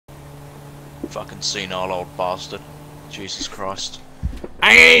Fucking senile old bastard. Jesus Christ.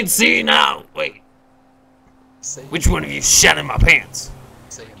 I ain't seen now. Wait. Which one of you shat in my pants?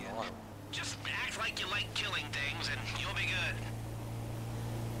 Just act like you like killing things and you'll be good.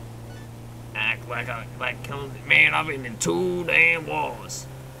 Act like I like killing. Man, I've been in 2 damn wars.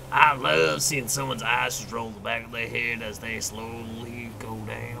 I love seeing someone's eyes just roll the back of their head as they slowly go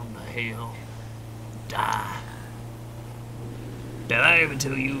down to hell. Die. Did I ever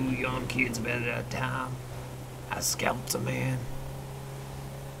tell you young kids about that time I scalped a man?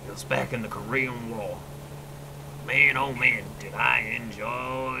 It was back in the Korean War. Man, oh man, did I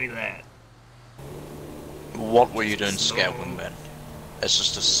enjoy that. What were you doing scalping, man? It's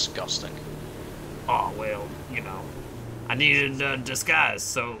just disgusting. Oh, well, you know, I needed a disguise,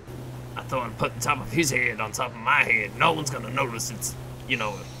 so I thought I'd put the top of his head on top of my head. No one's gonna notice it's, you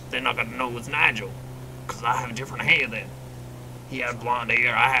know, they're not gonna know it's Nigel, because I have different hair then. He had blonde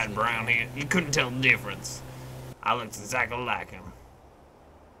hair, I had brown hair. You couldn't tell the difference. I looked exactly like him.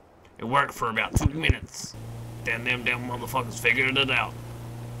 It worked for about 2 minutes. Then them damn motherfuckers figured it out.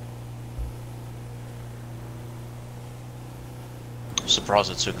 I'm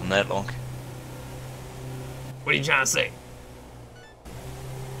surprised it took them that long. What are you trying to say?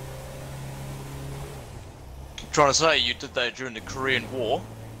 Trying to say you did that during the Korean War,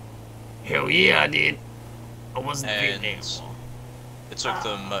 Hell yeah, I did. I wasn't and Vietnam War. it took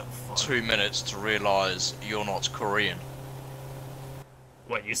them 2 minutes to realise you're not Korean.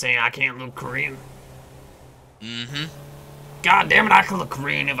 What, you saying I can't look Korean? Mm-hmm. God damn it, I can look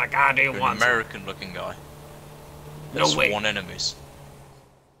Korean if I goddamn You're an want to. American looking guy. No That's way. one enemies.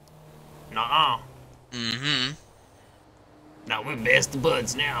 Nuh-uh. Mm-hmm. Now we're best of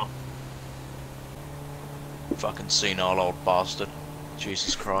buds now. Fucking senile old bastard.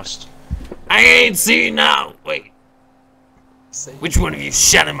 Jesus Christ. I ain't seen now. Wait. Which one of you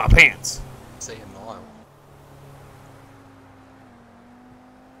shat in my pants?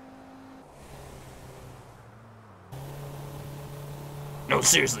 No,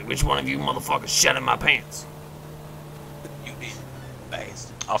 seriously, which one of you motherfuckers shat in my pants? You did.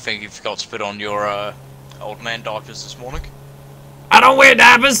 I think you forgot to put on your old man diapers this morning. I don't wear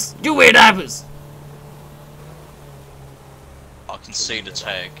diapers. You wear diapers. I can see the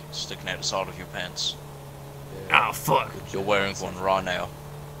tag sticking out the side of your pants. Oh, fuck. You're wearing one right now.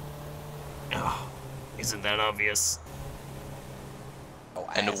 Oh, isn't that obvious?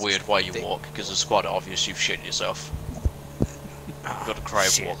 And the weird way you walk, because it's quite obvious you've shit yourself. You've got a crave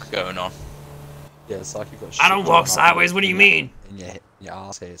shit. walk going on. Yeah, it's like you've got shit I don't walk sideways, what do you mean? In your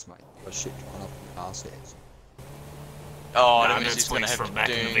arse hairs, mate. You've got shit drying up in your arse hairs. Oh, Nah, that means that's he's gonna twigs have from back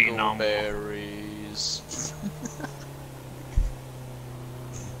in the Vietnam War. dingleberries.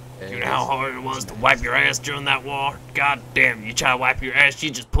 You know how hard it was to wipe your ass during that war? God damn, you try to wipe your ass, you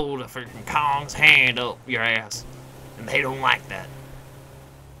just pulled a freaking Kong's hand up your ass. And they don't like that.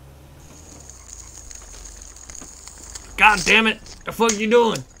 God damn it, the fuck you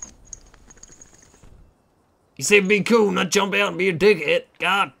doing? You said be cool, not jump out and be a dickhead.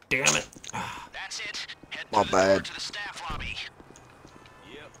 God damn it. That's it. Head My through the door bad. to the staff lobby.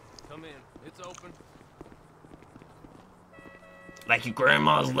 Yep, come in. It's open. Like your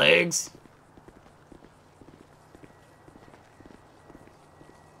grandma's legs?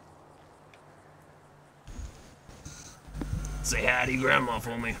 Say hi to your grandma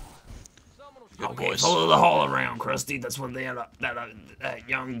for me. Good Okay, boys. follow the hall around, Krusty. That's what that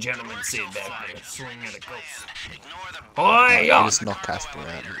young gentleman said back there. Swing at a ghost. Ignore the Boy, You yo! just knock Casper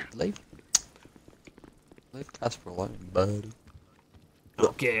out. Leave Casper alone, buddy.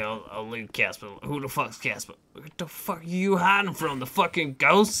 Okay, I'll leave Casper. Who the fuck's Casper? What the fuck are you hiding from? The fucking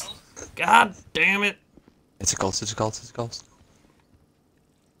ghost? God damn it. It's a ghost, it's a ghost, it's a ghost.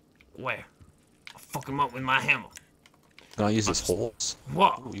 Where? I'll fuck him up with my hammer. Can I use this horse?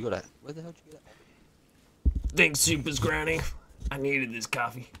 What? Oh, you got that. Where the hell did you get that? Thanks, Supers Granny. I needed this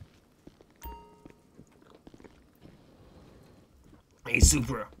coffee. Hey,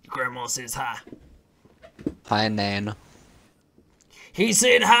 Super. Grandma says hi. Hi, Nana. He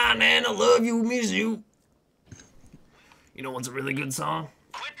said hi, Nana. Love you, miss you. You know what's a really good song?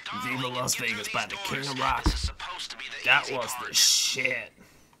 quit Viva dawdling Las and get Vegas through by the these King of doors. Rock. This is supposed to be the That easy was part. the shit.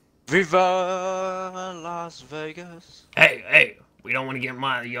 Viva Las Vegas. Hey, we don't want to get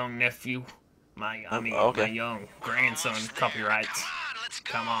my young nephew, my okay. young grandson Almost there. copyrights. Come on, let's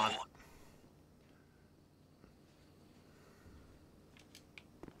go. Come on.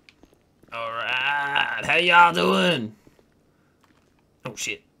 Alright, how y'all doing? Oh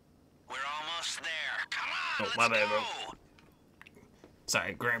shit. We're almost there. Come on, Oh, let's my bad, bro. go.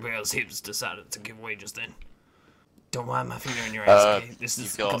 Sorry, Grandpa's hips decided to give way just then. Don't mind my finger in your ass, okay? This is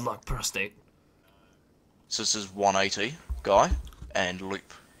you've got- good luck, prostate. So this is 180 guy, and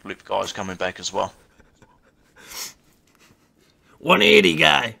loop guy's coming back as well. 180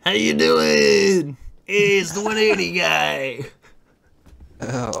 guy, how you doing? It's the 180 guy.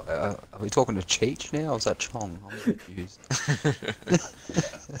 Are we talking to Cheech now, or is that Chong? I'm confused.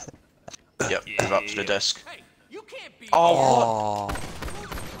 Yep, move up to the desk. Hey, you can't be. Oh, Oh,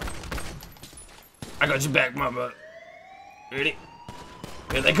 I got your back, my butt. Ready?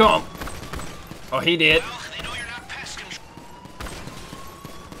 Here they come. Oh, he did. Well, they know you're not pest control.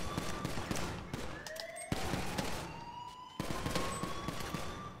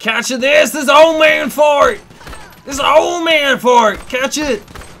 Catch it, this is old man for it. This is old man for it. Catch it.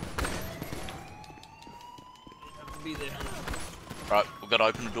 right, we've got to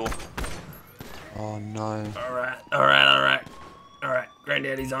open the door. oh no. Alright.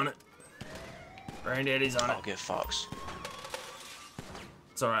 Granddaddy's on it. Granddaddy's on it. I'll get fucks.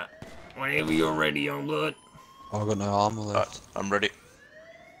 It's alright. Whenever you're ready, young blood. I got no armor Right, left. I'm ready.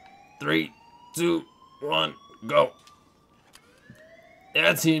 3, 2, 1, go.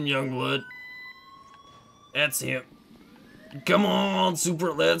 That's him, young blood. That's him. Come on,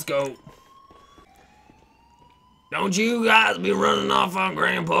 Super, let's go. Don't you guys be running off on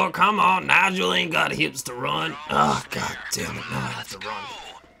Grandpa. Come on, Nigel ain't got hips to run. Oh, god damn it, now I have to run.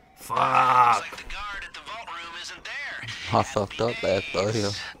 Fuck. Like the guard at the vault room isn't there. I fucked up there, buddy.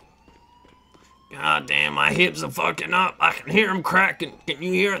 God damn, my hips are fucking up. I can hear them cracking. Can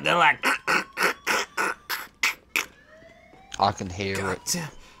you hear it? They're like... I can hear God it. damn.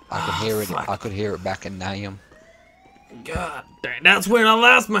 I can hear it. fuck. I could hear it back in Nahum. God damn, that's when I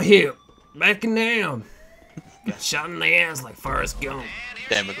lost my hip. Backing down. Got shot in the ass like Forrest Gump.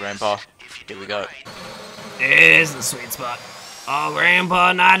 Damn it, Grandpa. Here we go. It is the sweet spot. Oh,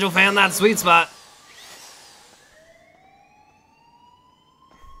 Grandpa Nigel found that sweet spot.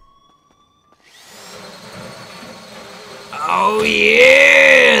 Oh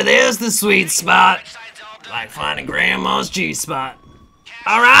yeah, there's the sweet spot. Like finding Grandma's G spot.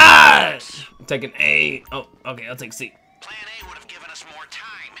 All right. I'm taking A. Oh, okay, I'll take C. Plan A would have given us more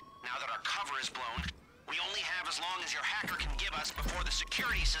time. Now that our cover is blown, we only have as long as your hacker can give us before the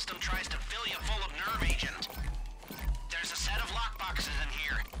security system tries to fill you full of nerve agent. There's a set of lockboxes in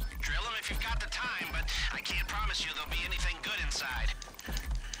here. Drill them if you've got the time, but I can't promise you there'll be anything good inside.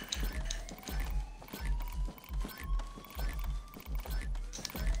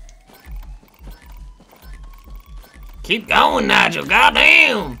 Keep going, Nigel.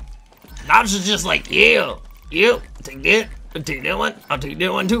 Goddamn. Nigel's just like, yeah, yep. Take that. I'll take that one. I'll take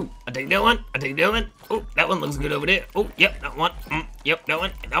that one too. I'll take that one. I'll take that one. Oh, that one looks good over there. Oh, yep, that one. Yep, that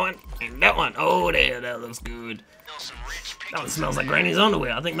one. And that one. And that one. Oh, there, that looks good. Still some rich That one pickings. smells like Granny's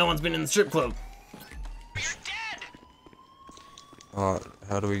underwear. I think that one's been in the strip club. You're dead! Alright,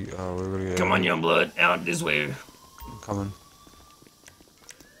 how do we? We're gonna go. Come on, young blood. Out this way. I'm coming.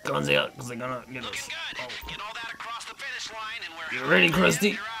 Guns out, because they're gonna get us. Looking good. Get all that across the finish line and we're You ready,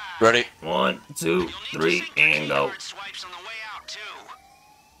 Krusty? Your eye. Ready? 1, 2, You'll need 3, to sync your and go. keyboard swipes on the way out too.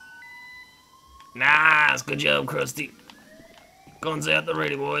 Nice. Good job, Krusty. Guns out the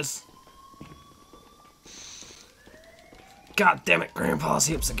ready, boys. God damn it, Grandpa's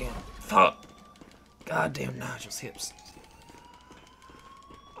hips again. Fuck. God damn Nigel's hips.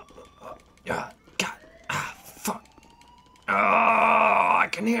 God. Fuck. Oh, I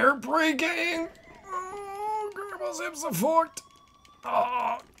can hear it breaking. Oh, Grandpa's hips are fucked.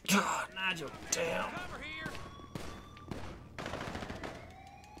 Oh, God, Nigel, damn. Cover here.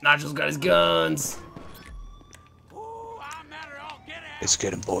 Nigel's got his guns. Ooh, I'm not at all. Get out. Let's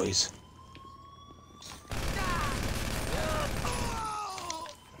get him, boys.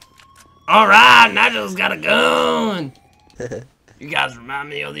 All right, Nigel's got a gun. You guys remind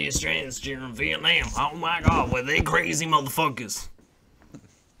me of the Australians during Vietnam. Oh my God, were they crazy motherfuckers?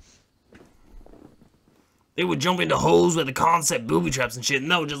 They would jump into holes with the concept booby traps and shit,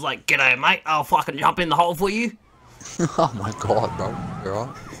 and they were just like, "G'day, mate. I'll fucking jump in the hole for you." Oh my god, bro. You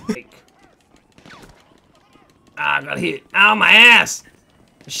alright? I got hit. Ow, my ass!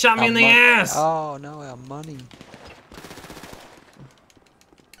 Shot me in the ass. Oh no, our money.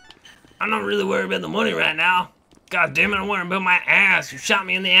 I'm not really worried about the money right now. God damn it, I'm worried about my ass. You shot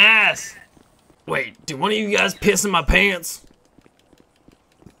me in the ass. Wait, did one of you guys piss in my pants?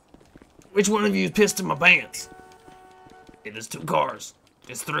 Which one of you pissed in my pants? Hey, there's 2 cars.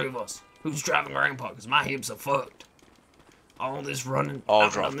 There's 3 of us. Who's driving Grandpa? Because my hips are fucked. All this running. I'll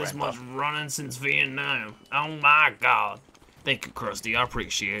I've drive done this Grandpa. much running since Vietnam. Oh my God. Thank you, Krusty. I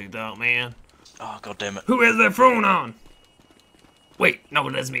appreciate that, man. Oh, god damn it. Who has their phone on? Wait, no,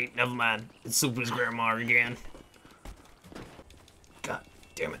 that's me. Never mind. It's Super's grandma again. God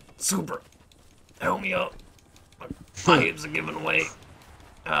damn it. Super. Help me up. My hips are giving way.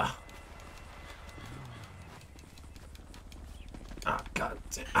 Oh, God.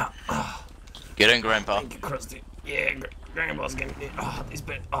 Get in, Grandpa. Thank you, Krusty. Yeah, Grandpa's getting it. Oh,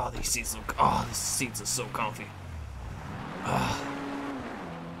 these seats are so comfy.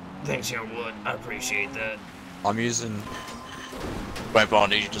 Thanks, Youngblood. I appreciate that. I'm using. Grandpa, I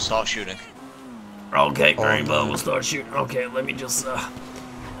need you to start shooting. Okay, Grandpa, no. we'll start shooting. Okay, let me just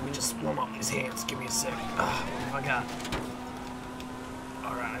warm up these hands. Give me a sec. What have I got?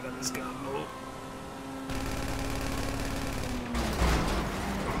 Alright, I got this gun. Oh.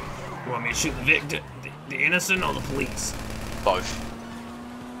 You want me to shoot the victim, the innocent, or the police? Both.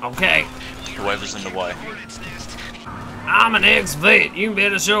 Okay. Whoever's in the way. I'm an ex-vet. You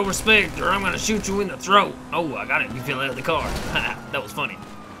better show respect, or I'm gonna shoot you in the throat. Oh, I got it. You fell out of the car. That was funny.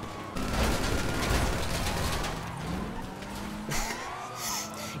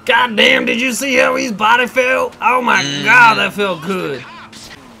 God damn, did you see how his body felt? Oh my god, that felt good.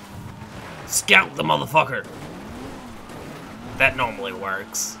 Scout the motherfucker. That normally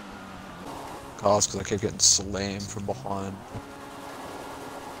works. Cars because I kept getting slammed from behind.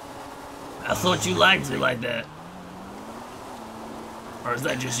 I thought you liked it like that. Or is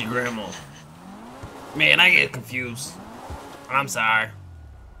that just your grandma? Man, I get confused. I'm sorry.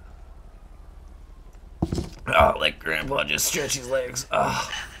 Oh, let Grandpa just stretch his legs.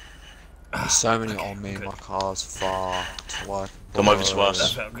 There's so many on me. My car's fucked. Like, Come over to That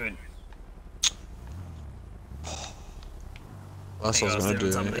us. felt good. That's what I was gonna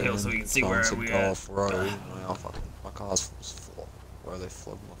do. Up the hill so we can see where we go at. off road. Now fucking my car's full. Where they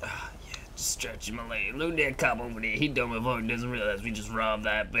flood me. Yeah, just stretching my leg. Look at that cop over there. He dumb as fuck. Doesn't realize we just robbed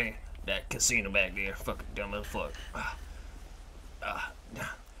that casino back there. Fucking dumb as fuck.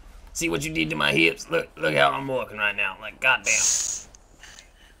 See what you did to my hips? Look how I'm walking right now. Like, goddamn.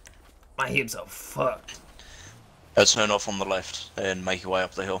 My hips are fucked. Let's turn off on the left and make your way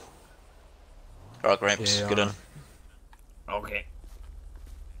up the hill. Alright, Gramps, Yeah, get in. Okay.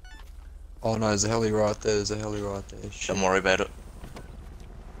 Oh no, there's a heli right there. There's a heli right there. Shit. Don't worry about it.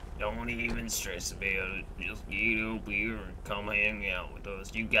 Don't even stress about it. Just get up here and come hang out with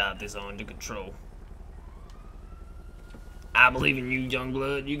us. You got this under control. I believe in you,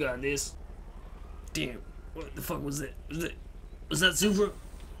 Youngblood. You got this. Damn. What the fuck was that? Was that Supra?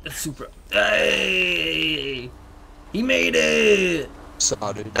 That's Supra. Hey! He made it!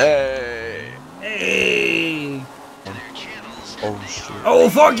 Sorry, dude. Hey! Hey! Oh shit. Oh,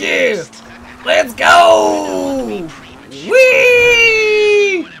 fuck yeah! Let's go!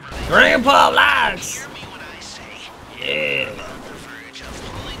 Whee! Grandpa likes! Yeah.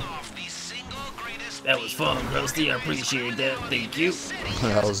 That was fun, Krusty. I appreciate that. Thank you.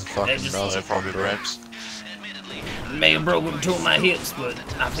 That was fucking. just- That was No a problem, fucking. Gramps. May have broken two of my hips, but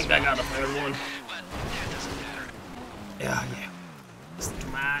I think I got a third one. Yeah. This is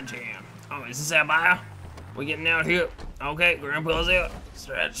my jam. Oh, is this our bio? We getting out here? Okay, Grandpa's out.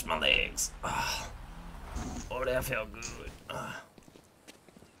 Stretch my legs. Oh, that felt good.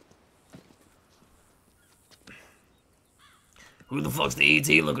 Who the fuck's the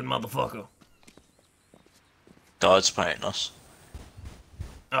ET looking motherfucker? God's painting us.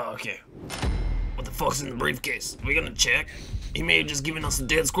 Oh, okay. What the fuck's in the briefcase? Are we gonna check? He may have just given us a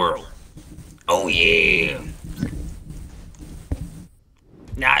dead squirrel. Oh yeah!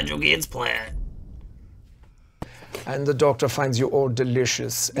 Nigel gets plat. And the doctor finds you all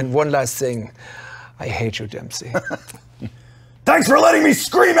delicious. And one last thing, I hate you, Dempsey. Thanks for letting me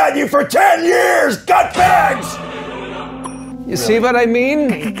scream at you for 10 years, gutbags! You see what I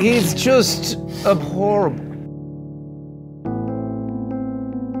mean? He's just abhorrible.